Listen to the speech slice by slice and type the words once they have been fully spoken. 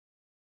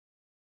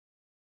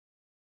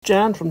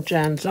Jan from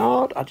Jan's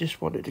Art. I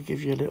just wanted to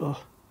give you a little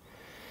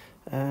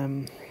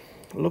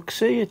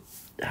look-see at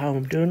how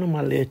I'm doing on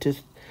my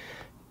latest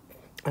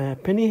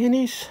Pinnie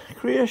Hinnies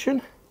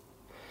creation.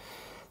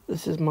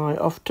 This is my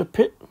off to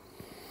pit.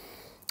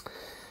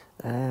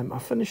 I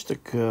finished the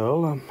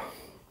girl. I'm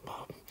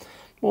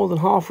more than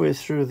halfway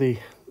through the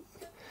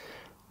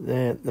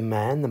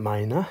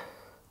miner,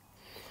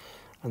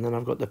 and then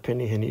I've got the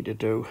Pinnie Hinnie to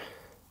do.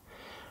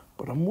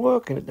 But I'm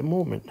working at the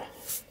moment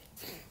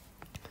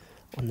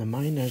on the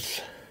miner's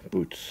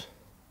boots.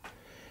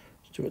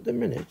 So at the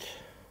minute,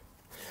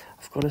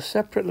 I've got a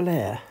separate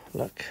layer,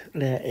 like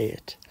layer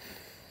 8,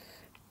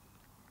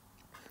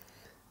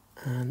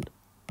 and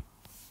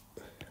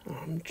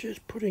I'm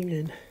just putting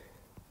in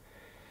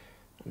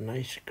a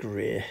nice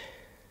grey.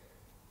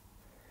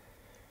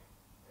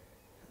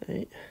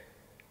 See?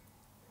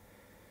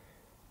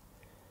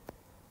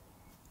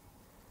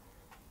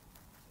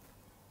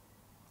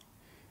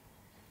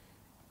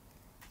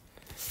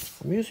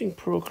 I'm using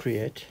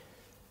Procreate,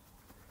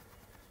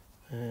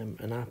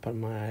 an app on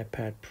my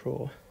iPad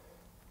Pro.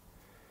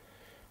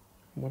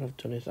 And what I've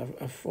done is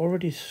I've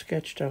already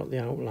sketched out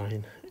the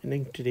outline and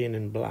inked it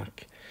in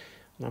black,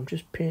 and I'm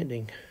just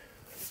painting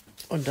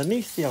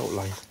underneath the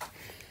outline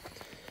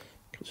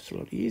because it's a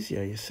lot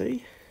easier, you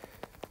see.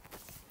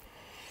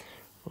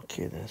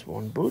 Okay, there's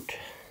one boot.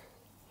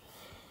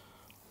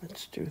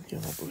 Let's do the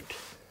other boot.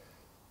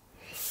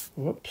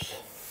 Whoops.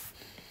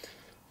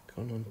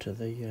 Gone onto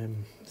the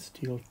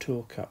steel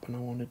toe cap, and I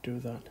want to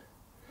do that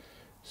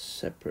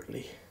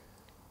separately.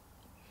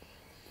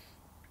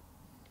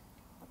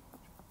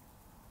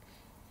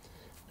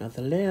 Now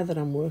the layer that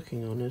I'm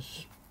working on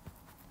is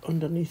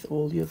underneath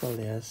all the other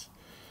layers,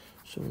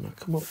 so when I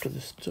come up to the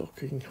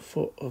stocking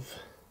foot of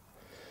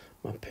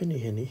my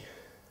Pinnie Hinnie,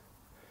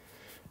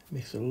 it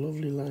makes a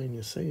lovely line.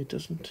 You see, it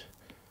doesn't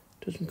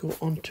go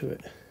onto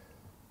it,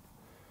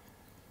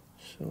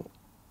 so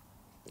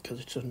because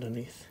it's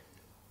underneath.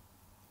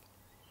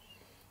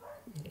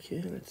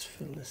 Okay, let's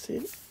fill this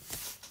in.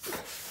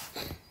 A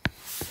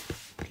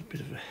little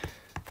bit of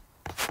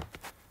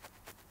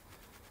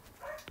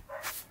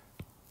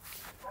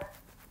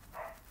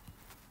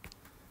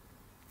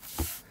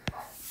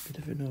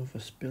an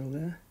overspill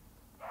there.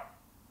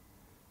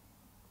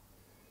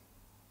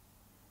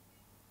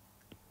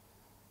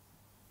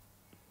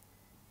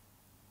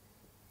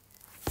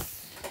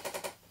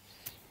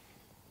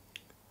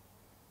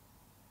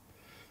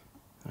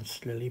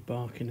 That's Lily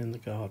barking in the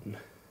garden.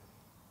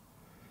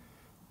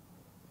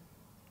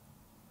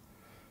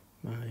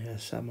 My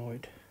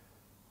Samoyed.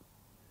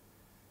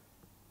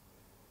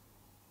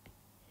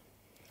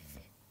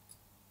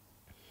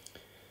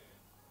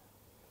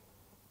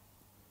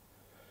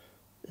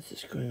 This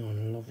is going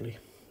on lovely.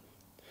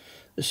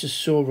 This is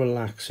so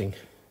relaxing.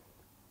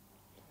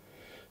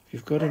 If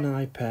you've got an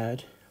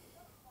iPad,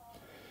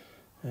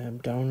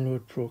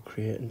 download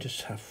Procreate and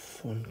just have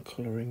fun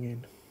colouring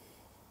in,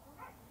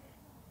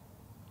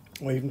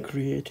 or even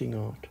creating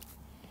art.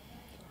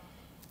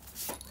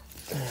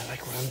 I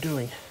like what I'm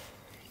doing.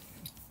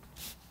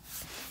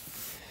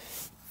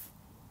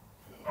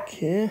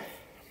 Okay.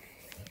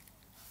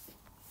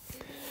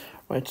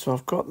 Right, so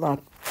I've got that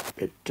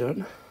bit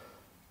done.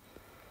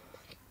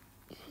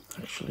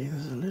 Actually,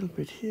 there's a little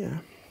bit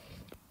here.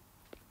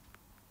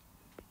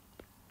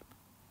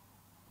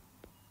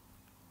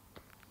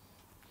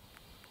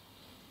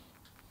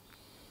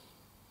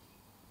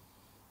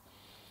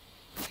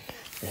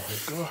 There we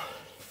go.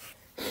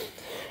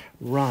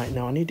 Right,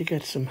 now I need to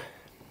get some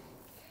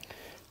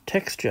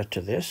texture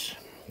to this,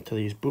 to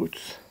these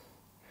boots.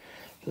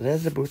 So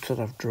there's the boots that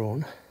I've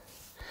drawn.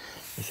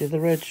 You see the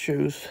red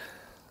shoes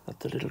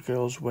that the little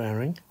girl's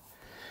wearing?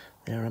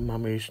 They're a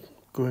mummy's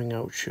going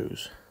out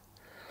shoes.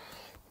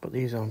 But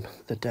these are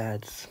the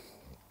dad's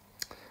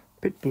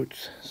pit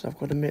boots, so I've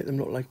got to make them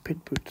look like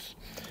pit boots.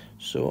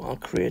 So I'll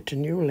create a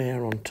new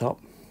layer on top,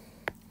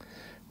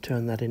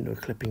 turn that into a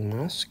clipping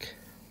mask,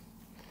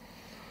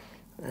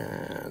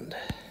 and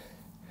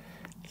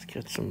let's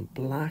get some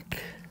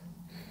black,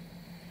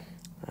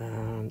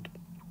 and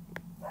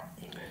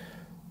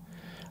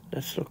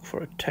let's look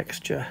for a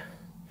texture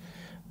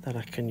that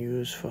I can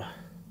use for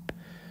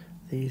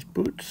these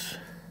boots.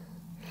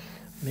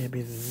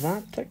 Maybe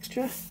that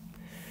texture.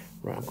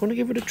 Right, I'm going to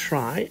give it a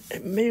try.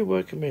 It may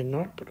work, it may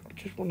not, but I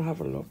just want to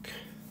have a look.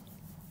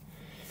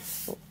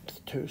 Oh, it's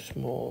too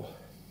small.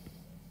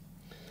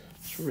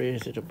 Let's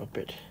raise it up a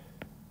bit.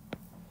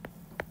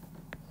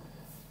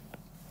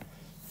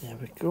 There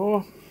we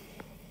go.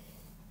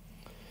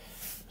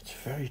 It's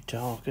very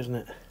dark, isn't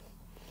it? I'm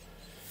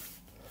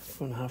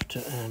going to have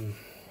to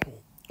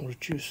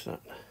reduce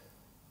that.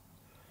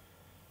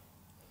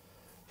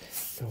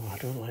 No, I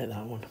don't like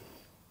that one.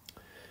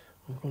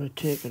 I'm going to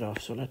take it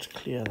off, so let's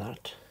clear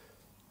that.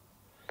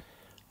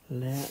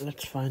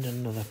 Let's find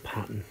another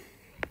pattern.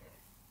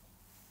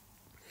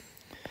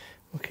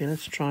 Okay,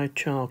 let's try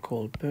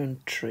charcoal,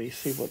 burnt tree,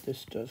 see what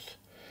this does.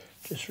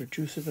 Just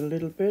reduce it a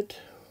little bit,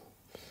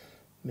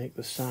 make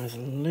the size a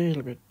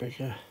little bit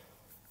bigger.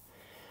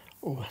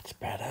 Oh, that's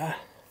better.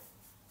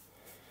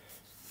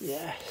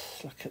 Yes.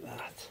 Yes, look at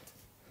that.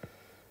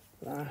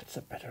 That's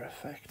a better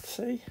effect,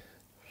 see?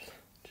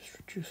 Just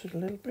reduce it a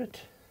little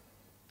bit.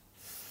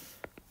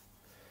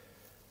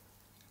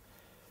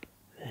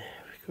 There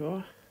we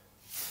go.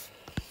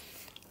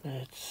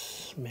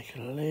 Let's make it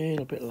a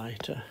little bit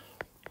lighter.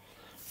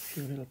 A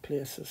few little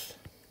places.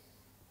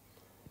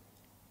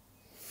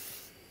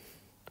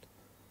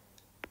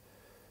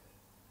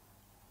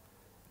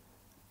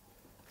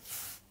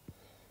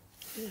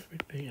 A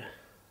bit bigger.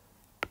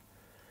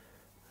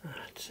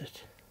 That's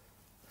it.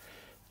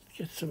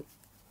 Get some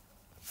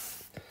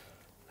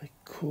like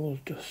coal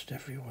dust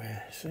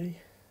everywhere, see?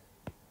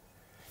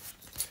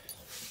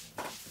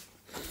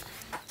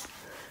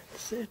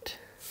 That's it.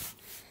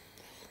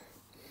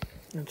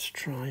 Let's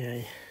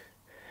try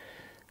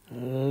a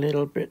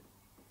little bit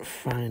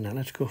finer.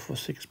 Let's go for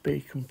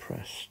 6B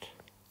compressed.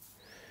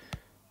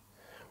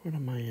 What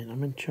am I in?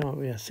 I'm in chart,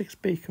 yeah,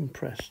 6B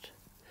compressed.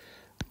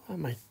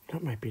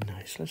 That might be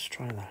nice. Let's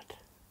try that.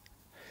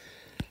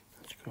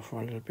 Let's go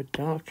for a little bit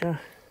darker.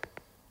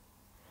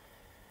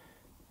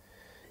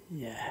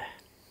 Yeah.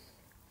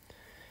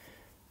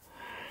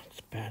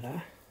 It's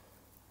better.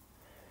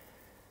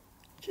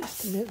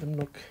 Just to make them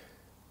look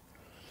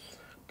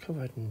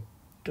covered in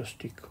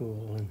dusty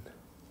coal, and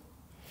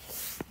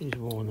he's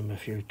worn them a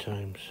few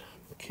times.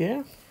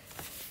 Okay.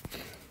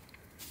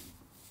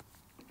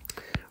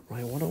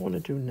 Right, what I want to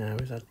do now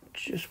is I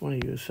just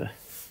want to use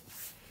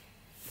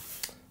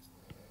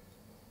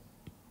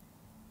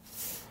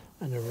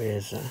an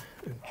eraser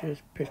and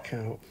just pick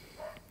out.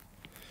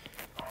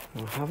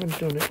 I haven't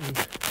done it in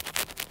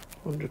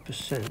 100%,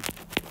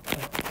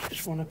 but I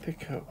just want to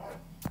pick out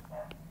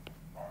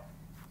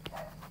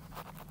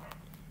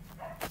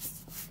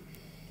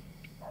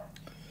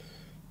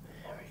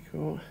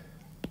go.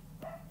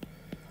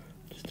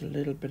 Just a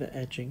little bit of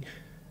edging.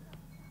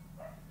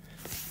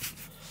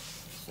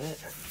 There.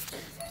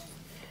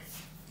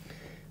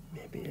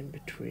 Maybe in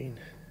between.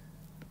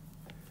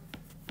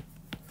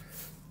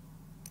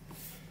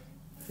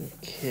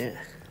 Okay.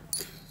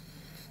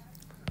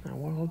 Now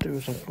what I'll do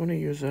is I'm going to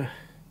use a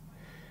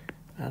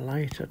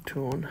lighter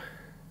tone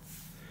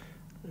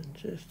and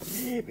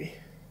just maybe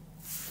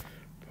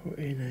put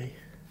in a.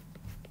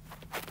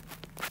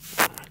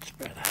 That's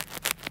better.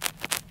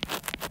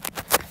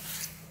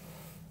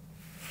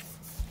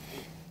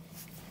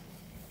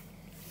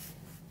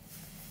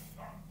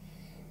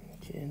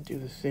 And do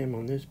the same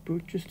on this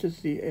boot, just as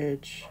the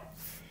edge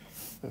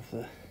of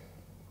the.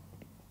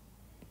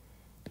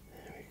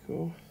 There we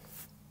go.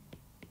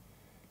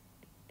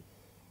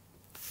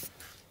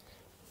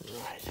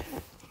 Right.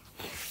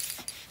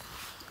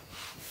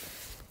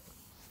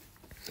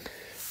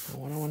 Now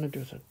what I want to do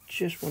is I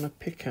just want to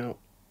pick out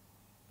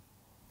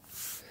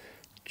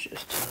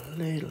just a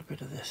little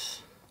bit of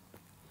this.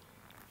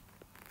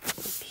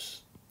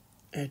 Oops.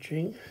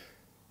 Edging.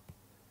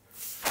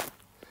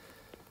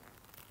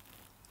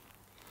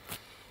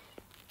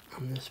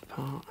 On this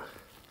part.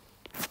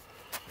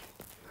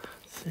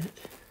 That's it.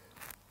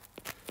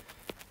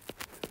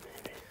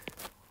 Maybe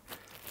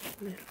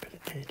a little bit of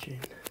edging.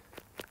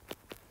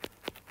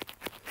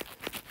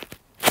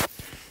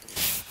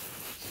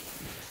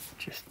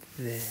 Just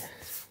there.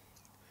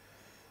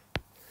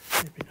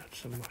 Maybe not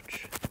so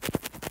much.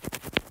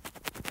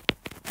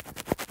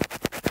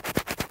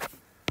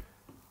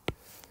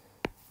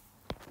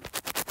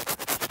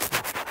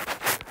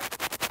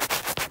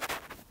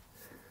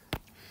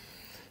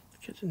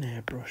 Get an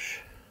airbrush.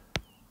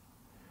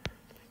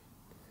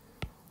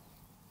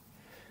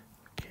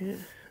 Okay,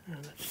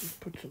 and let's just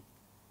put a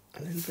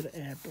little bit of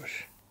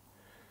airbrush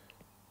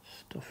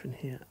stuff in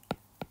here.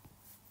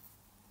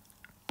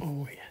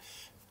 Oh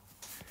yes,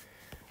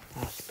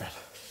 that's better.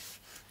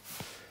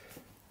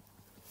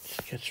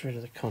 Just gets rid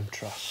of the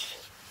contrast.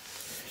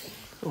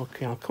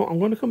 Okay, I'm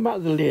going to come back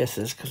to the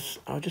laces because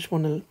I just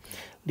want to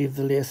leave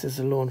the laces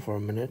alone for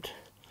a minute,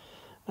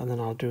 and then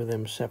I'll do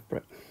them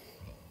separate.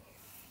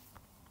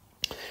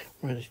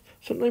 Right,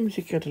 sometimes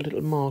you get a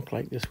little mark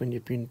like this when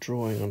you've been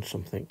drawing on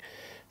something.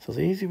 So the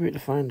easy way to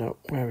find out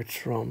where it's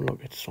from, look,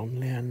 it's on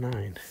layer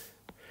 9.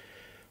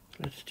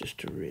 Let's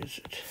just erase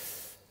it.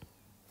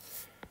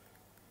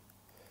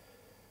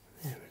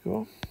 There we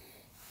go.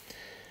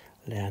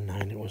 Layer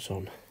 9 it was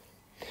on.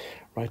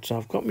 Right, so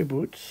I've got my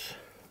boots.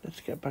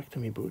 Let's get back to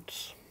my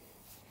boots.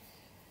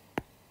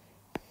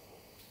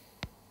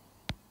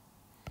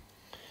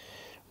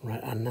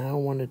 Right, I now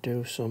want to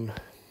do some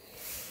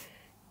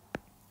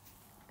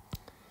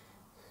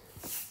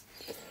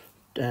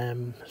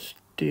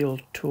steel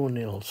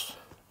toenails,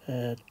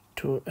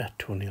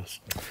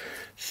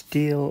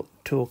 steel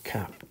toe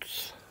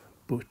caps,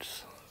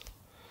 boots.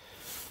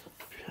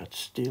 If you had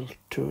steel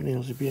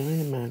toenails, you'd be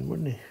Iron Man,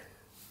 wouldn't he?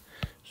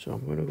 So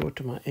I'm going to go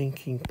to my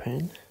inking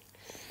pen.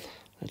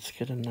 Let's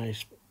get a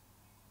nice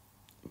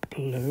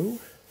blue,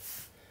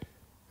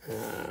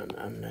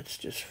 and let's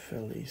just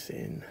fill these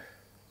in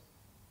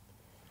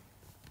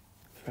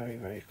very,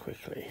 very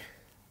quickly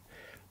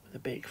with a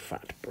big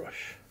fat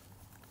brush.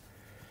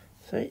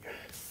 See,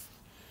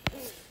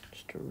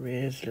 just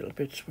erase little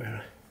bits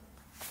where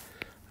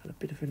I had a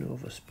bit of an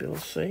overspill,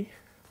 see?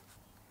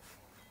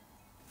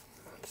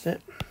 That's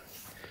it.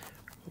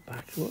 Go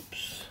back,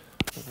 whoops,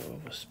 another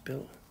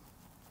overspill.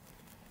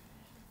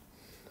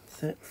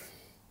 That's it.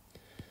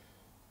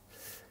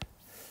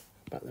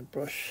 Back the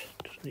brush,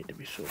 doesn't need to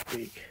be so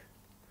big.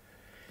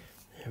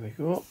 There we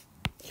go.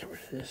 Get rid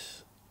of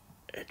this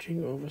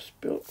edging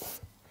overspill.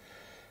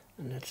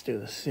 And let's do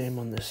the same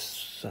on this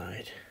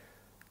side.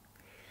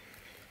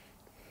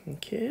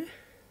 Okay.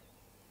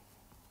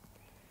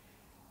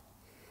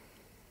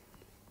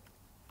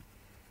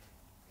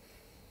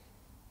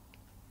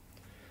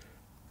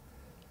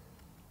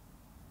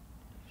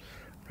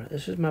 Right,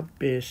 this is my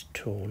base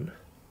tone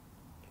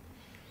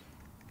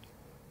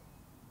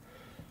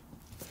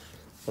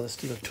for the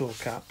steel toe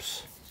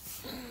caps.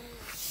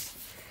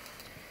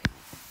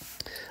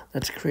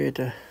 Let's create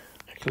a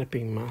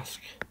clipping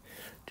mask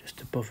just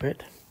above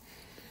it.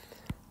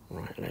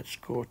 Right, let's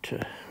go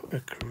to a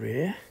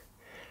grey,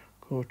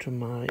 go to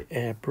my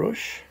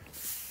airbrush.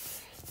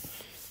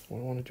 What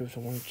I want to do is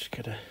I want to just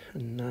get a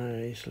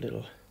nice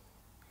little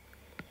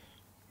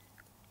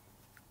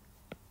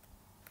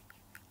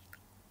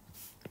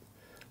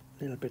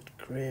bit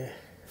grey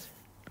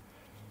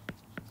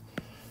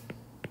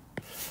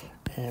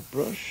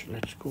airbrush.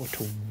 Let's go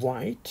to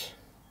white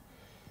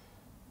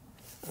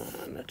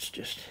and let's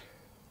just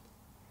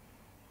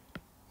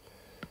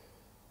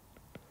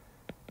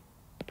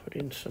put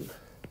in some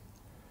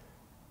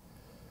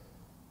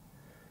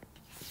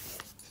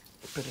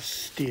bit of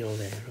steel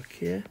there.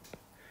 Okay,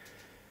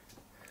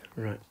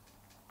 right,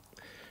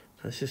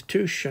 now this is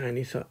too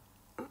shiny, so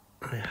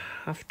I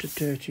have to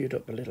dirty it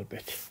up a little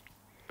bit.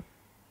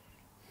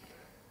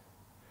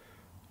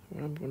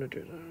 What I'm going to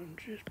do now, I'm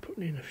just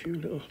putting in a few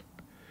little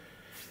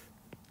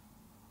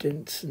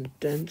dints and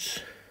dents.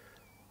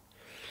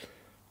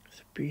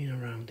 It's been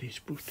around these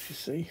boots, you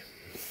see.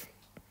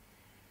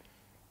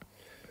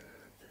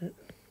 That's it.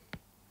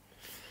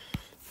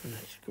 And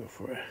let's go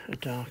for a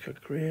darker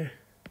grey.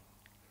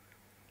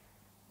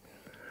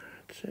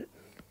 That's it.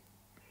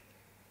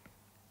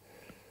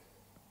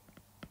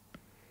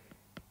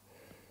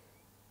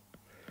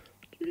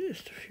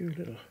 Just a few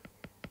little.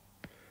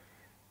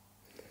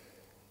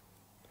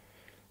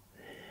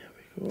 There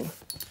we go.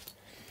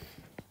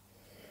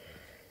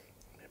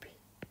 Maybe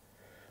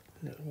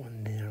a little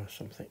one there or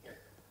something.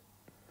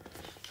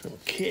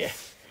 Okay.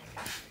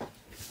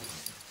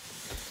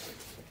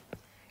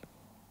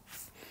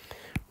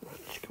 Right,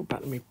 let's go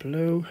back to my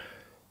blue.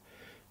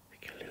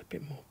 Make a little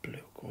bit more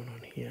blue going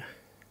on here.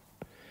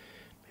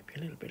 Maybe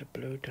a little bit of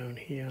blue down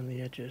here on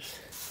the edges.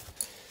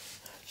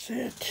 That's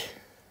it.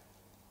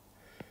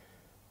 A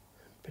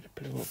bit of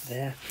blue up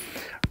there.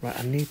 Right,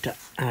 I need to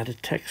add a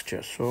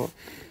texture, so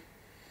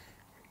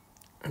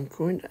I'm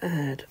going to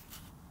add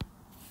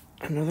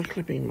another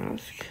clipping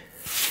mask.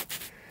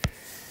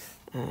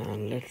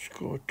 And let's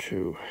go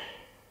to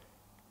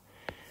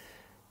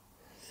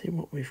see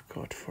what we've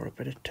got for a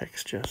bit of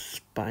texture.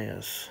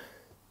 Spires.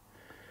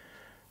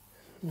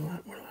 Will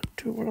that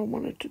do what I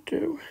want it to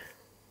do?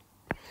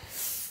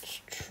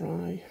 Let's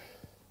try.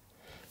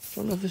 I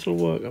don't know if this will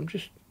work. I'm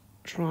just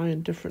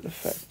trying different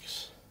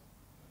effects.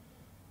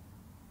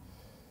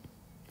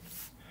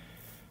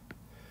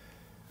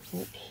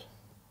 Oops.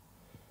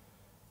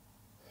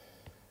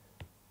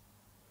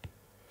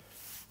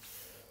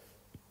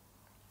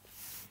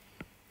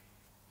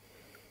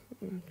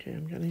 Okay,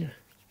 I'm getting a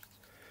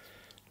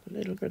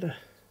little bit of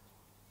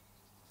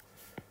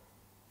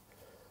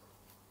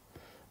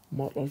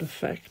mottled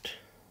effect,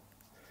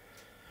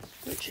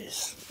 which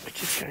is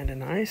kind of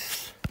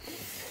nice,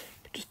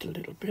 but just a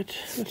little bit.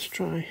 Let's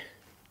try.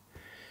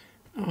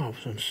 Oh, I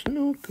was on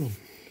snow gum.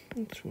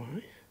 That's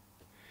why.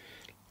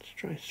 Let's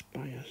try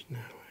spires now.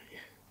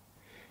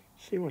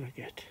 See what I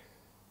get.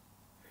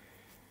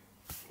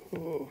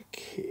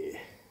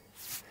 Okay.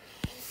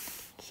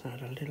 Let's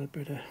add a little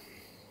bit of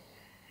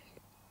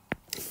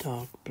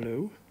dark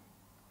blue.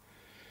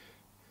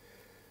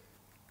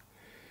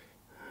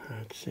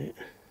 That's it.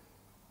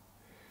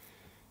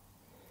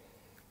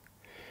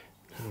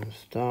 Now I'm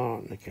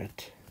starting to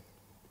get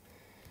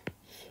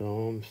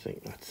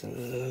something that's a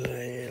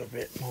little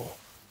bit more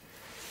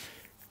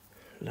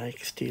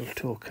like steel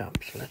toe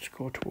caps. Let's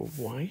go to a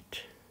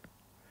white.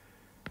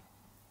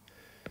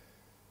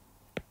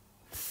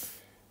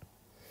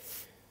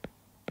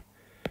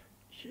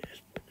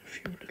 Just a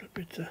few little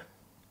bits of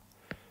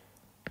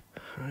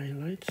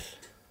highlights.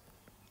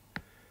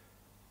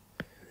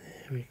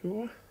 There we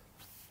go.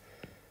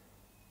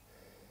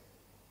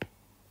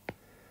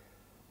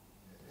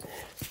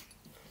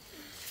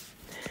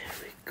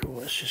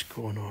 It's just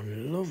going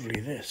on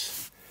lovely,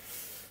 this.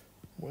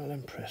 Well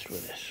impressed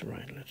with this.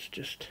 Right, let's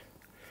just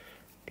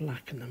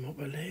blacken them up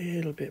a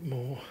little bit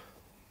more.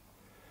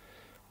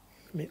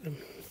 Make them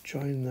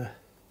join the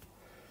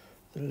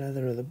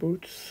leather of the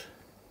boots.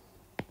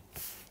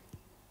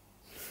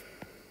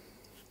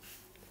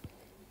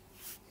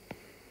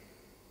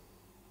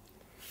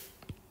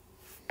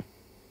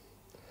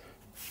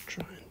 Let's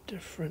try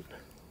different.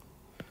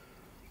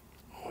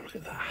 Oh, look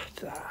at that.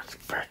 That's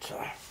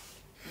better.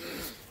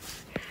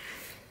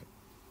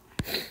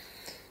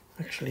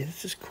 Actually,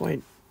 this is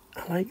quite,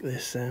 I like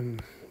this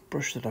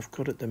brush that I've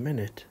got at the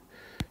minute.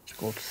 It's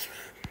called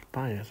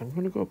Spires. I'm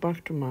going to go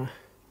back to my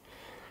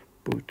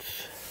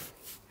boots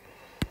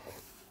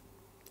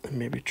and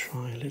maybe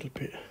try a little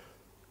bit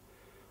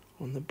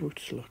on the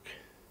boots look.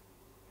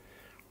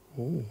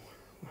 Oh,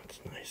 that's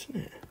nice,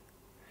 isn't it?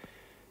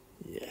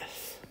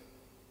 Yes.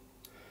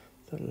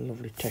 That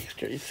lovely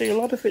texture. You see, a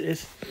lot of it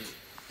is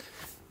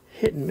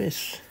hit and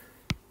miss.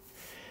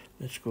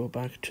 Let's go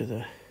back to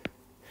the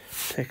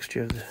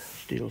texture of the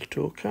steel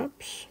toe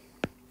caps.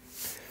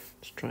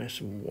 Let's try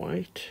some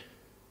white.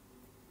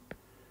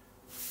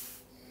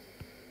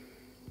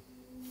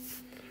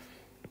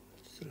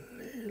 Just a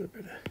little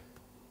bit of,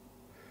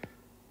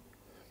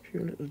 a few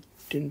little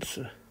dints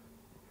of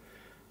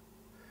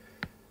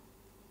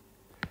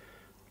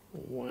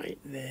white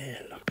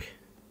there, look.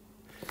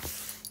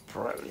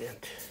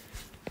 Brilliant.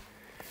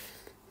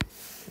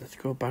 Let's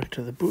go back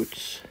to the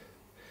boots.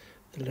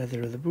 The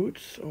leather of the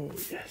boots. Oh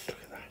yes, look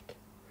at that.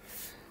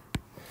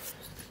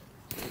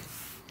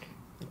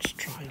 Let's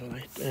try a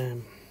light,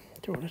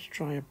 let's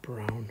try a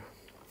brown.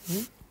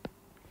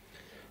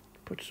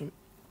 Put some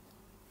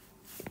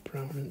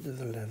brown into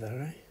the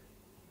leather, eh?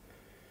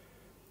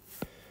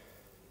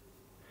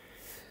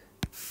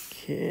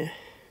 Okay.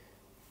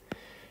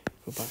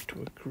 Go back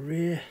to a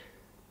grey.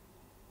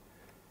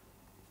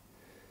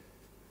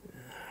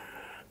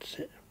 That's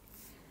it.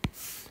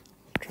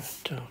 Try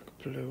a dark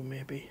blue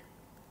maybe.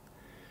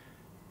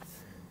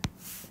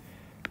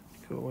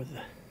 Go with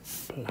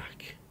the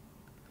black.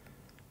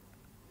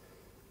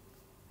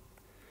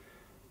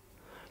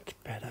 That's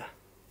better.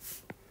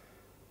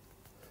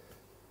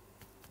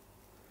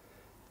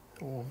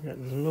 Oh, I'm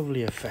getting a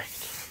lovely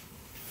effect.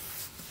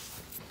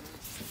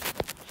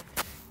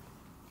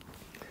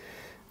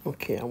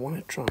 Okay, I want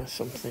to try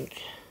something.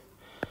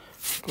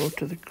 Go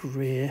to the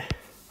grey.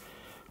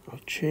 I'll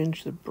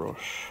change the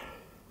brush.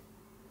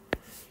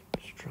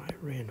 Let's try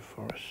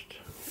rainforest.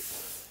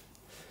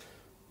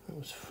 That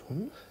was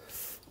fun.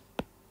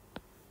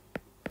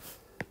 A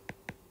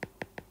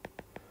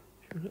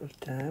few little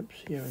dabs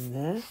here and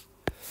there.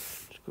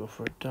 Let's go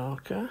for a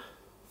darker.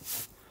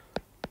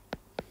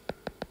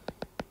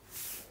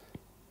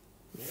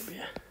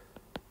 Maybe.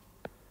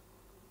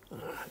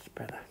 Oh, that's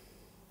better.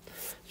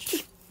 It's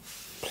just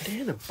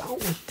playing about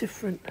with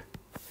different.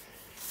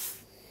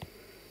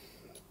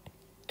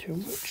 Too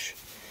much.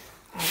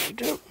 I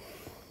do.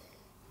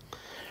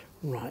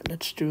 Right,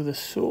 let's do the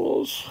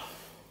soles.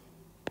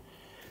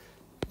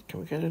 Can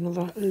we get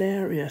another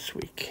layer? Yes,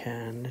 we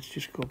can. Let's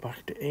just go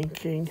back to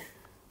inking.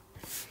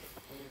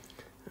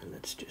 And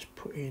let's just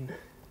put in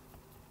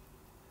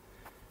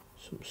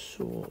some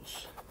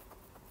soles.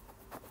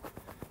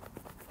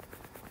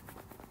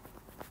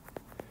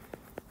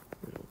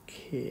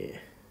 Okay.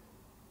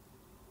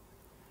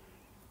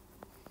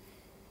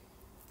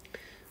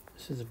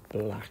 This is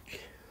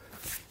black.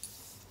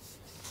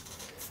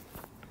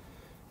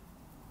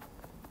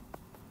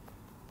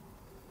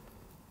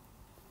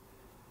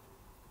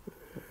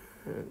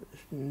 And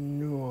there's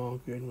no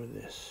arguing with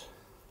this.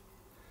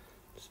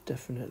 It's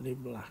definitely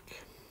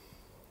black.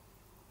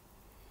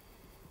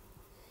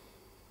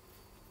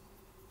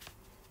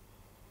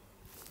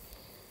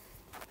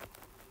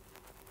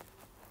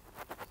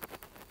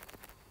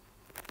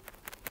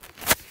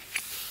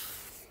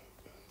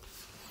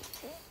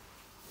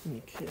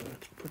 Okay,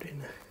 let's put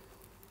in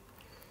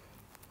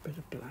a bit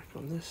of black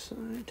on this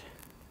side.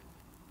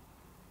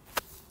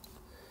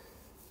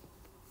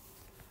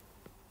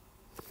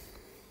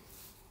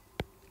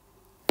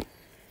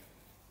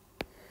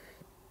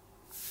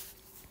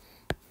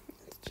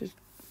 Let's just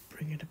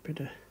bring it a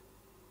bit of,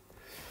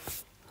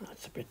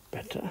 that's a bit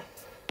better.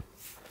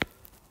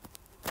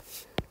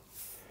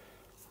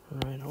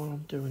 Right, all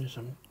I'm doing is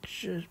I'm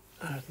just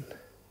adding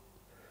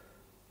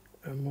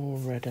a more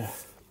redder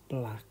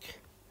black.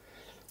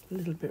 A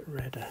little bit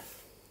redder.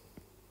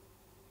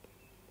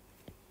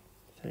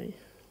 See?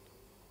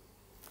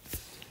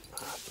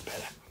 That's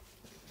better.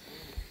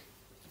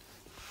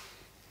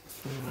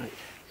 Right.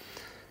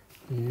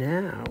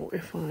 Now,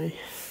 if I...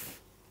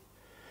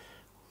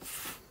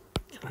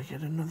 Can I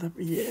get another...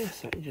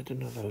 Yes, I can get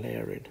another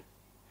layer in.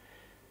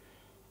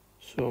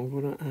 So I'm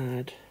going to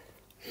add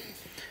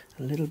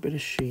a little bit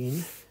of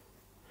sheen.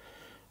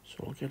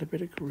 So I'll get a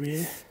bit of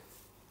grey.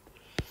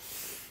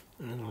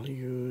 And I'll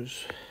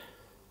use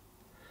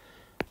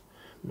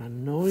my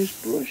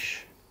noise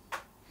brush,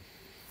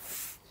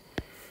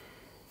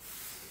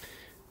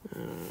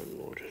 and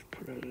we'll just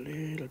put a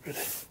little bit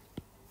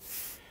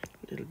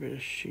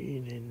of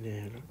sheen in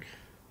there. Look,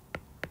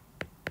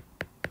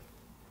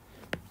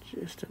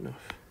 just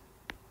enough.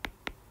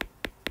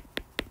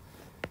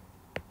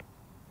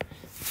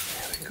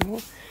 There we go.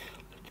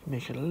 Let's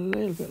make it a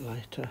little bit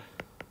lighter.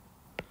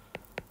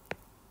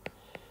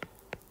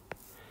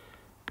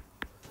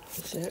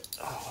 That's it.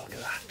 Oh, look at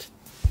that.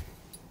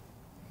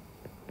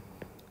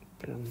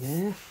 Bit on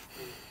there.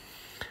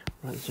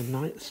 Right, there's a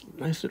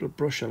nice little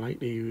brush I like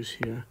to use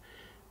here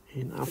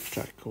in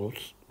abstract called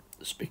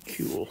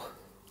Spicule.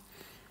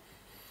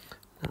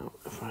 Now,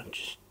 if I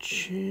just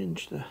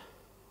change the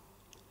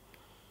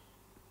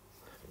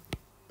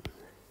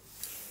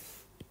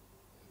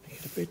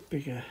bit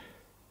bigger,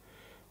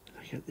 and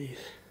I get these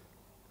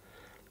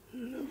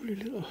lovely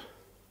little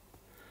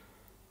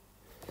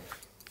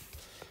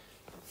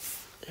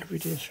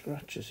everyday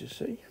scratches, you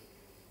see.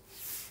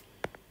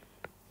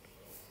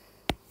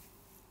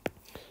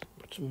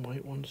 Put some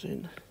white ones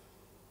in.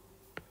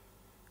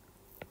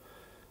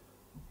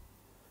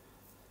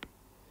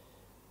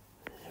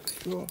 There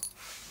we go.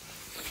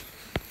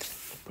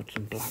 Put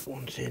some black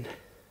ones in.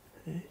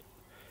 Okay.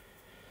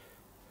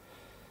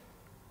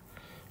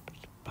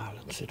 Just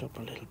balance it up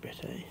a little bit,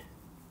 eh?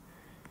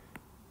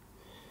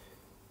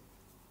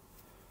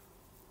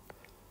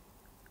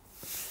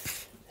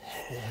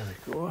 There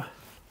we go.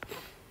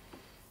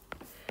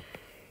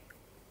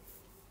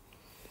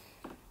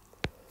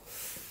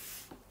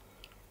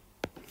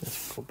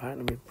 Let's go back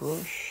to my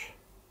brush.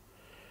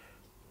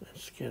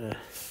 Let's get a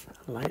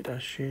lighter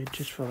shade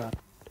just for that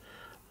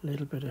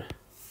little bit of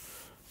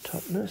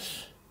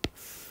topness.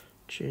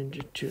 Change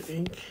it to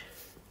ink.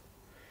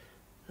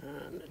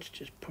 And let's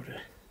just put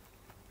it.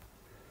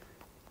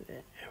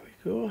 There we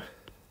go.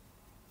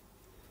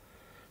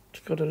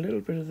 It's got a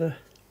little bit of the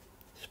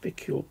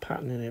spicule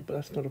pattern in it, but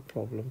that's not a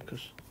problem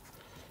because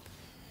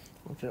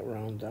I'll get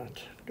around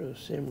that. Do the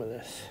same with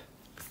this.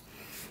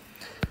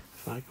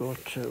 If I go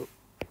to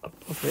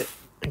above it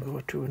and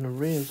go to an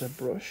eraser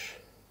brush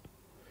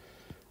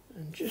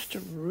and just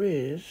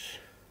erase,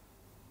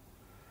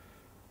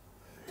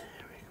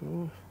 there we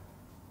go,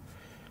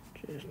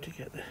 just to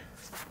get the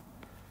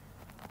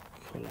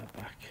colour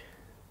back.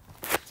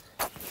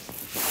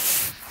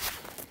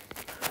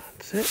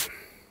 That's it.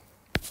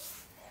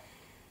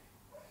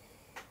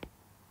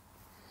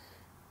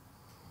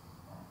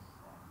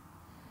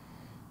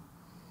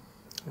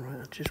 Right,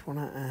 I just want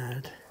to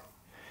add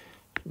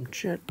some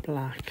jet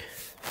black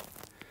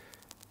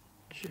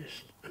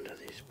just under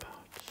these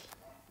parts.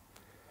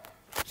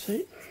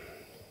 See?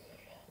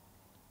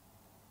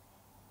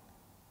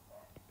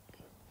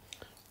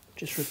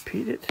 Just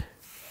repeat it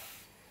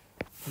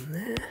on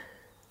there.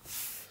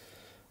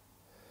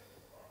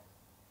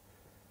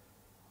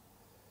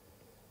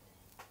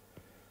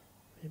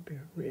 Maybe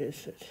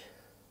erase it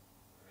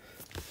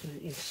so you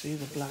can see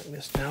the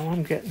blackness. Now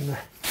I'm getting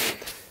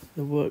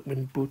the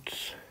workman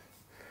boots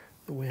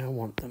the way I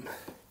want them.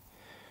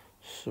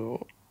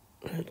 So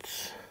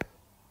let's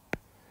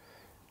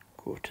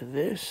go to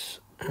this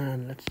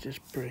and let's just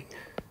bring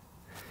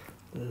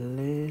a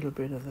little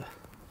bit of the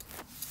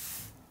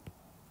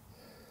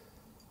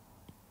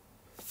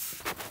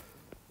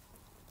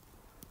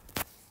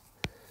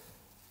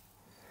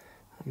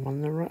I'm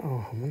on the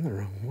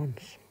wrong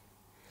ones.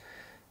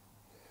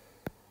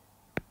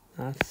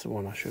 That's the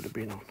one I should have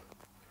been on.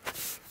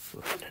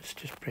 Right, let's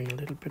just bring a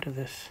little bit of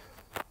this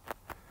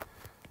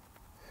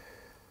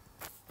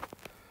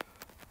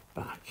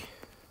back.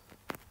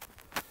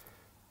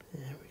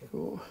 There we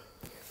go.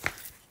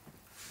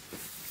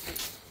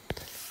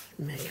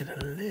 Make it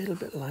a little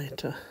bit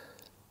lighter.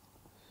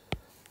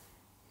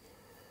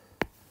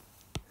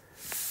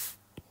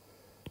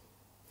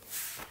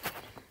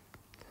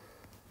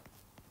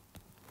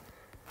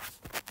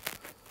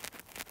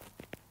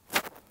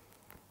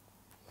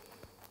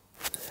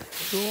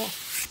 There we go.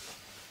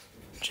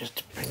 Just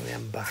to bring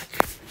them back.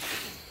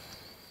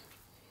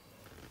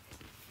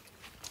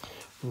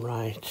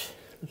 Right,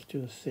 let's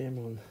do the same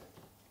on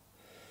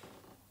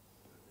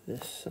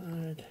this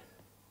side.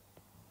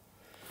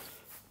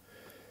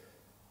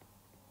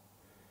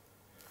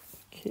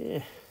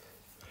 Okay,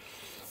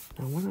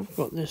 now when I've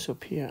got this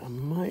up here, I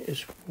might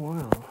as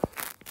well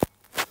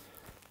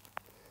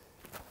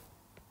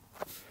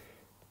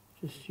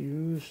just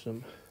use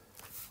them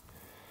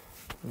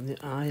on the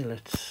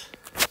eyelets.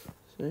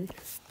 See?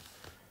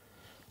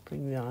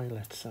 Bring the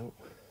eyelets out.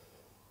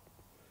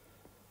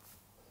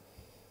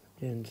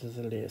 The ends of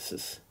the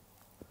laces.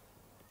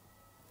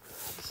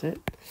 That's it.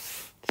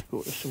 Let's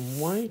go to some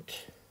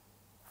white.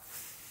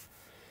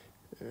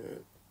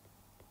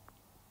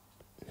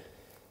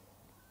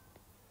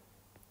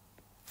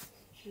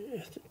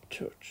 Just a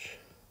touch.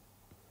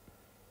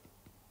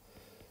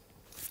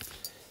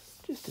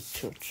 Just a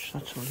touch,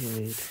 that's all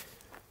you need.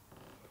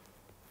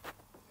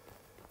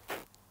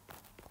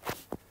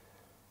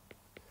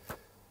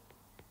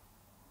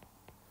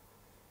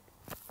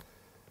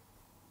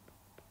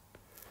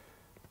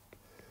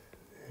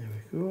 There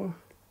we go.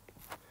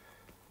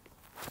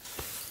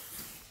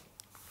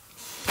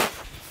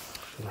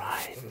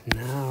 Right,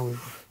 now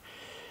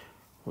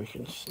we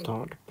can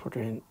start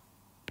putting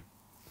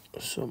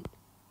some.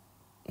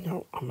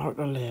 No, I'm out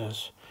of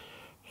layers.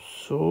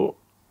 So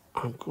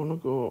I'm gonna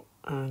go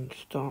and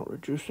start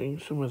reducing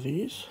some of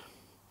these.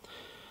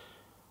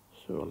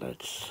 So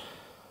let's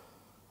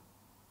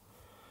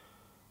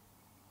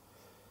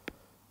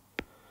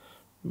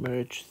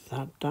merge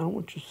that down,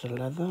 which is the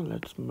leather.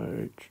 Let's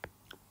merge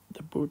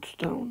the boots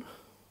down.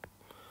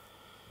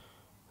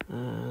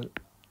 And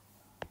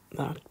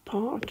that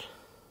part.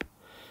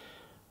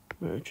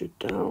 Merge it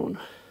down,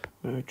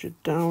 merge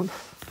it down.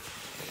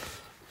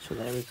 So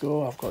there we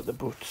go, I've got the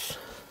boots.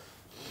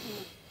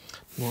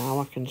 Now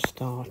I can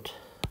start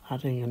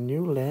adding a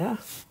new layer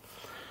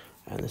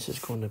and this is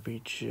going to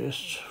be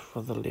just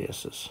for the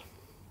laces.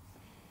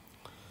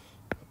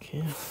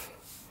 Okay,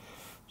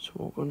 so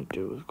what we're going to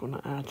do is we're going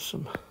to add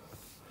some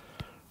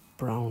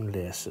brown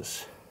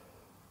laces.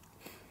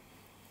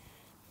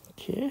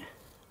 Okay,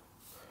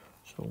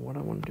 so what I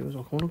want to do is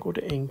I'm going to go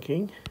to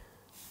inking.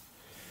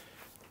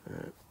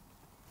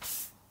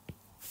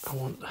 I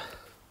want the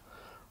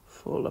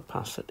full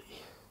opacity.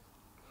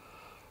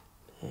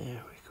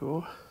 There we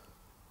go.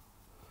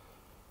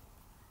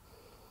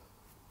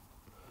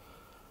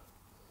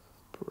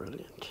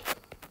 Brilliant.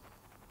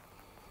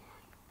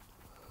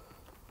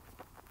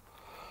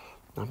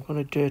 I'm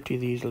going to dirty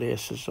these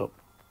laces up.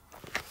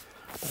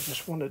 I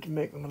just wanted to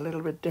make them a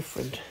little bit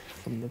different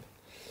from the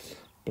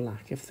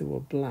black. If they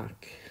were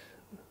black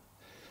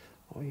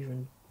or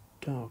even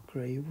dark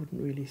grey, you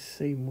wouldn't really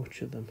see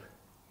much of them.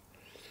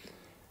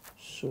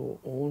 So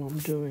all I'm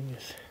doing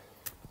is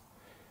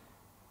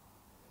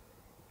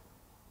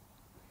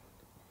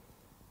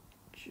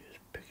just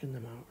picking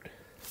them out.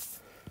 Just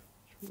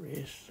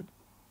raise the...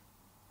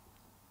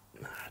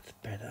 That's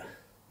better.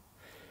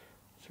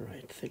 It's the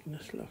right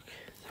thickness, look.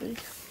 See?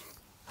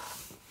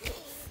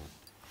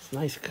 It's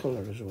nice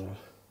colour as well.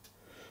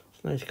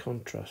 It's nice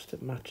contrast.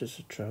 It matches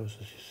the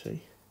trousers, you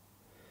see.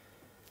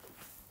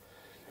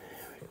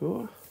 There we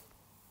go.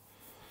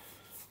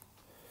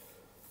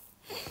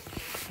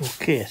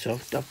 Okay, so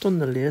I've done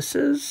the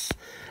laces.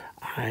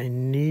 I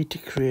need to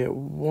create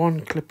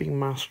one clipping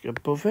mask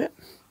above it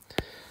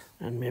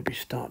and maybe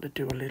start to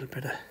do a little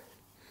bit of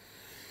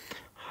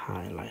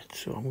highlight.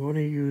 So I'm going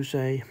to use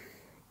a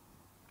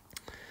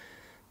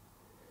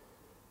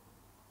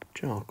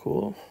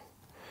charcoal,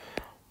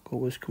 go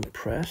with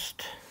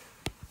compressed,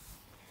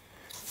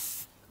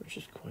 which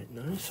is quite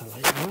nice. I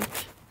like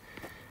that.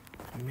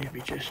 And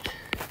maybe just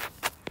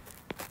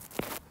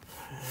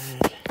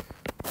add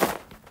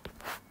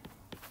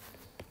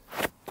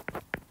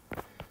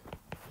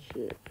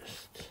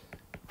just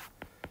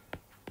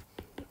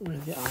where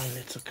the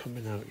eyelets are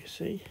coming out, you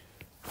see.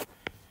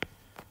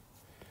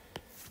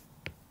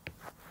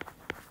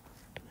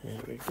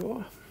 There we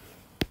go.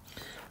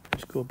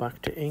 Let's go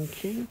back to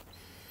inking.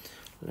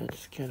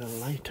 Let's get a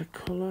lighter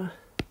colour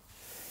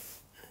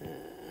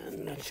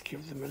and let's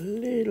give them a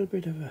little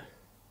bit of a,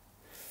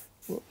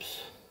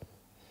 whoops,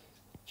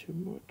 too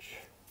much.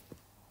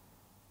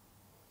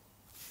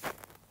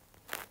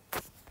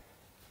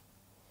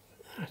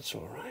 That's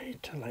all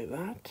right, I like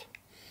that.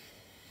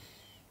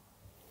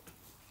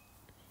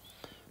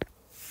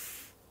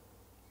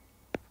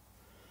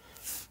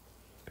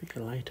 Pick a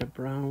lighter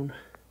brown,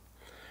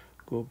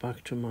 go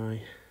back to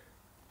my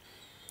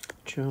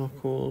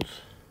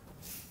charcoals.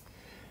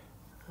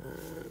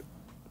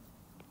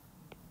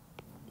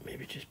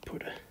 Maybe just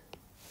put a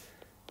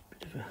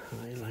bit of a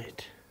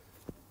highlight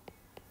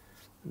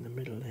in the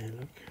middle there,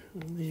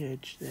 look, on the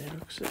edge there,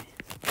 look, see.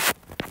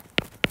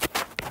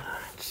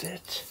 That's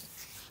it.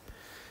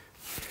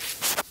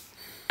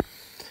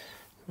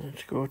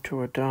 Let's go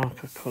to a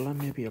darker colour,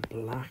 maybe a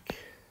black.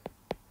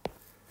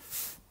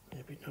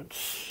 Maybe not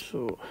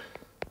so.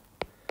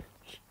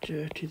 Just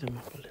dirty them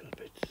up a little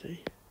bit,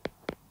 see.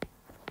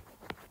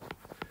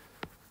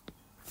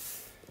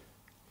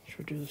 Should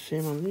we do the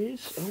same on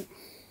these? Oh.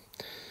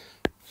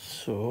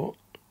 So,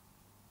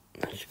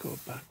 let's go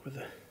back with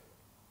a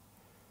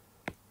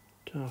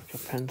darker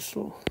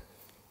pencil.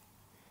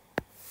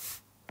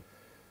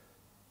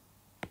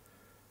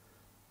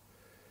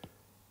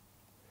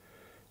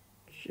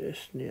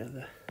 Just near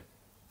the...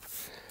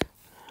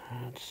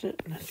 That's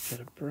it, let's get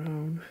a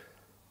brown.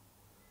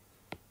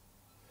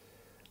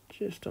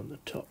 Just on the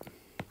top.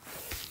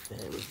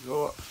 There we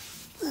go.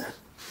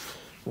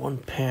 One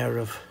pair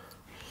of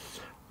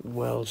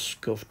well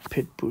scuffed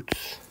pit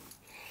boots.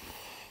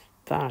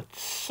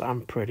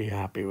 I'm pretty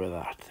happy with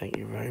that. Thank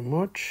you very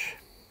much.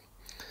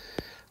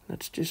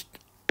 Let's just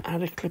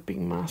add a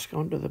clipping mask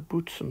onto the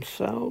boots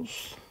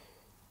themselves.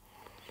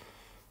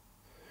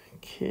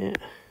 Okay.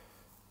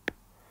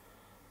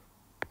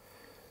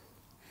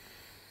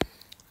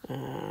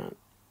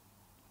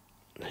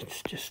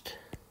 Let's just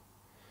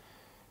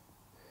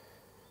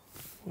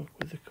work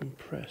with the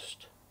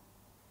compressed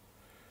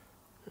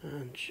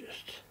and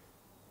just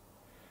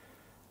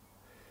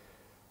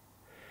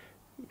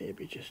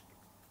maybe just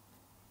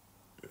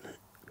a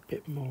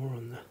bit more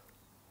on the,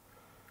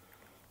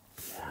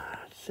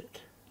 that's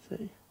it,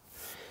 see,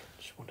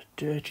 just want to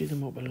dirty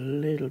them up a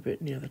little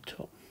bit near the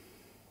top,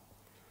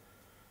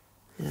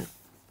 yeah,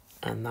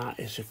 and that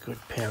is a good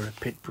pair of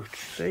pit boots,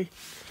 see.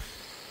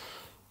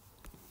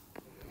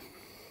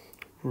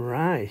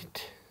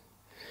 Right,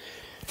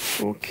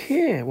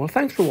 okay, well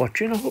thanks for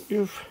watching. I hope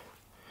you've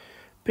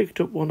picked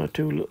up one or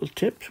two little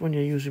tips when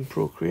you're using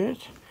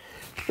Procreate,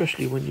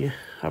 especially when you're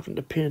having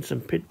to paint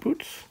some pit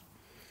boots.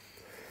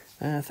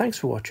 Thanks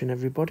for watching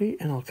everybody,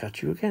 and I'll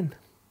catch you again.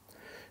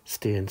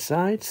 Stay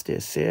inside, stay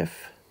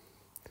safe,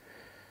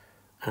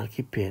 and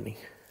keep painting.